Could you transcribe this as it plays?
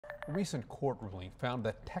recent court ruling found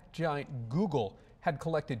that tech giant Google had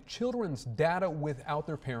collected children's data without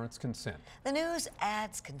their parents' consent. The news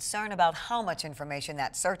adds concern about how much information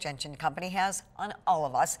that search engine company has on all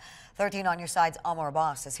of us. 13 on your side's Amar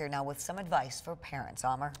Abbas is here now with some advice for parents.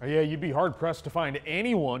 Amar. Yeah, you'd be hard-pressed to find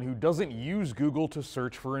anyone who doesn't use Google to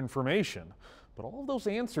search for information. But all of those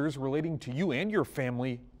answers relating to you and your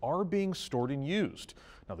family are being stored and used.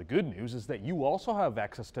 Now, the good news is that you also have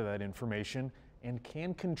access to that information and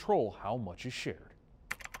can control how much is shared.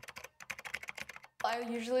 I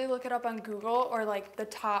usually look it up on Google or like the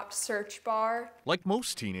top search bar. Like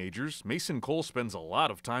most teenagers, Mason Cole spends a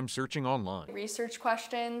lot of time searching online. Research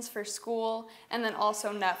questions for school and then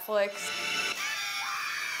also Netflix.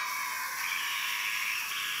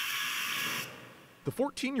 The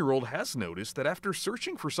 14-year-old has noticed that after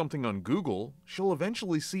searching for something on Google, she'll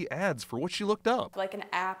eventually see ads for what she looked up. Like an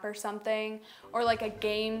app or something, or like a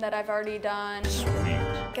game that I've already done. Sweet.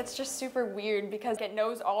 It's just super weird because it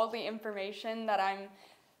knows all the information that I'm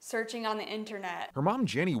searching on the internet. Her mom,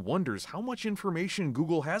 Jenny, wonders how much information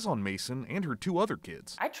Google has on Mason and her two other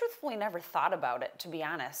kids. I truthfully never thought about it, to be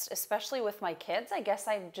honest, especially with my kids. I guess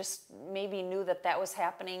I just maybe knew that that was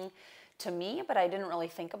happening to me, but I didn't really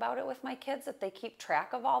think about it with my kids, that they keep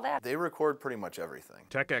track of all that. They record pretty much everything.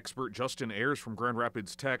 Tech expert Justin Ayers from Grand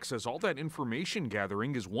Rapids Tech says all that information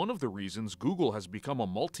gathering is one of the reasons Google has become a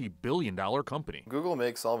multi-billion-dollar company. Google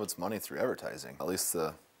makes all of its money through advertising, at least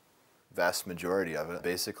the vast majority of it.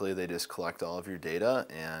 Basically, they just collect all of your data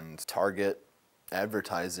and target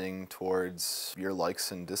advertising towards your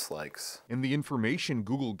likes and dislikes. And the information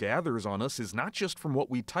Google gathers on us is not just from what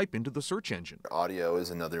we type into the search engine. Audio is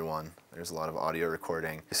another one. There's a lot of audio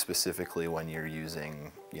recording, specifically when you're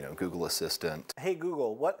using, Google Assistant. Hey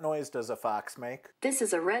Google, what noise does a fox make? This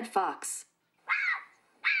is a red fox.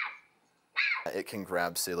 It can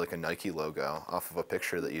grab, say, like a Nike logo off of a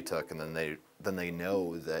picture that you took, and then they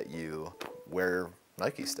know that you wear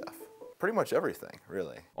Nike stuff. Pretty much everything,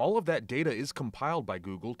 really. All of that data is compiled by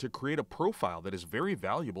Google to create a profile that is very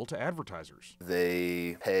valuable to advertisers.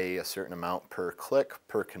 They pay a certain amount per click,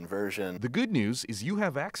 per conversion. The good news is you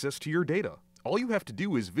have access to your data. All you have to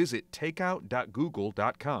do is visit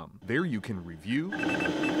takeout.google.com. There you can review,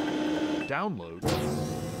 download,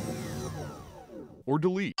 or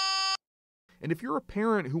delete. And if you're a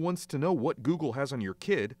parent who wants to know what Google has on your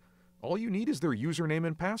kid, all you need is their username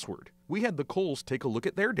and password. We had the Coles take a look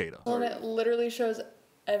at their data. Well, it literally shows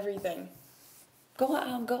everything. Go.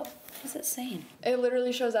 What's it saying? It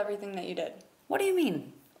literally shows everything that you did. What do you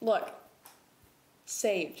mean? Look,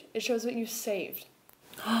 saved. It shows what you saved.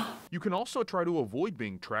 You can also try to avoid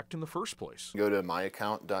being tracked in the first place. Go to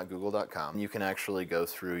myaccount.google.com. You can actually go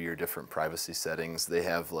through your different privacy settings. They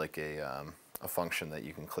have like a function that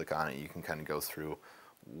you can click on it. You can kind of go through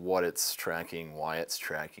what it's tracking, why it's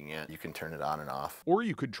tracking it. You can turn it on and off. Or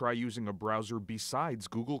you could try using a browser besides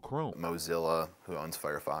Google Chrome. Mozilla, who owns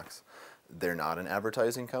Firefox, they're not an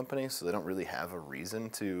advertising company, so they don't really have a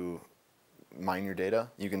reason to mine your data.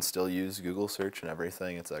 You can still use Google search and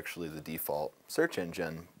everything. It's actually the default search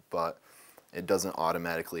engine, but it doesn't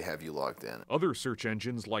automatically have you logged in. Other search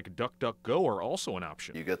engines like DuckDuckGo are also an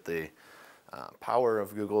option. You get the power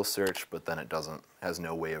of Google search, but then it has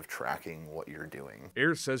no way of tracking what you're doing.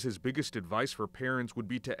 Ayers says his biggest advice for parents would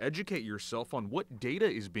be to educate yourself on what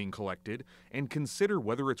data is being collected and consider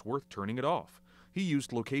whether it's worth turning it off. He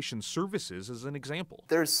used location services as an example.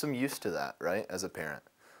 There's some use to that, right, as a parent.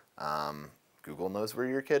 Google knows where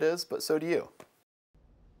your kid is, but so do you.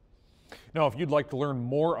 Now, if you'd like to learn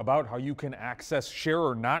more about how you can access, share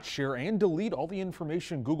or not share, and delete all the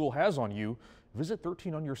information Google has on you, visit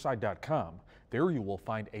 13onyourside.com. There you will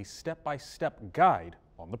find a step-by-step guide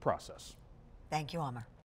on the process. Thank you, Amar.